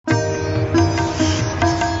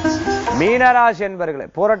மீனராசி என்பர்களே,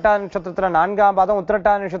 பூரட்டாதி நட்சத்திரத்துல 4ஆம் பாதம்,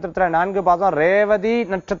 உத்திரட்டாதி நட்சத்திரத்துல 4 பாதம், ரேவதி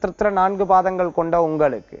நட்சத்திரத்துல 4 பாதங்கள் கொண்ட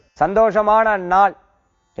உங்களுக்கு சந்தோஷமான நாள்.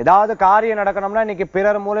 ஏதாவது காரியம் நடக்கணும்னா இன்னைக்கு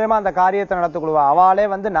பிறர் மூலமா அந்த காரியத்தை நடத்திக்கொள்வா. அவளே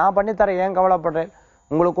நான் பண்ணித்தரேன், ஏன் கவலைப்படுறேன்,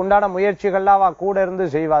 உங்களுக்கு உண்டான முயற்சிகள்லாம் அவ கூட இருந்து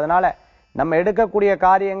செய்வா. அதனால நம்ம எடுக்கக்கூடிய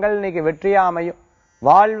காரியங்கள் இன்னைக்கு வெற்றியா அமையும்.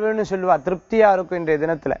 வாழ்வுன்னு சொல்லுவா, திருப்தியா இருக்கும். இன்றைய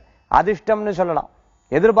தினத்துல அதிர்ஷ்டம்னு சொல்லலாம்.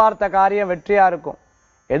 எதிர்பார்த்த காரியம் வெற்றியா இருக்கும்.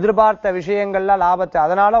 எதிர்பார்த்த விஷயங்கள்லாம் லாபத்தை.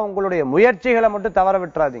 அதனால உங்களுடைய முயற்சிகளை மட்டும் தவற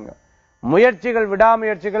விட்டுறாதீங்க. முயற்சிகள்,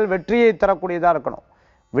 விடாமுயற்சிகள் வெற்றியை தரக்கூடியதா இருக்கணும்.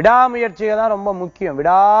 விடாமுயற்சிகள் தான் ரொம்ப முக்கியம்.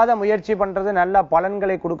 விடாத முயற்சி பண்றது நல்ல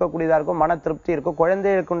பலன்களை கொடுக்கக்கூடியதா இருக்கும். மன திருப்தி இருக்கும்.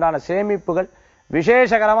 குழந்தைகளுக்கு உண்டான சேமிப்புகள்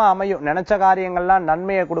விசேஷகரமா அமையும். நினைச்ச காரியங்கள்லாம்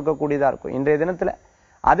நன்மையை கொடுக்கக்கூடியதா இருக்கும். இன்றைய தினத்துல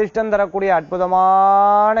அதிர்ஷ்டம் தரக்கூடிய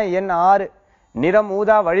அற்புதமான எண் 6, நிறம்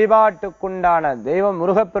ஊதா. வழிபாட்டுக்குண்டான தெய்வம்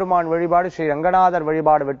முருகப்பெருமான் வழிபாடு, ஸ்ரீ ரங்கநாதர்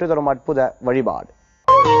வழிபாடு வெற்றி தரும் அற்புத வழிபாடு.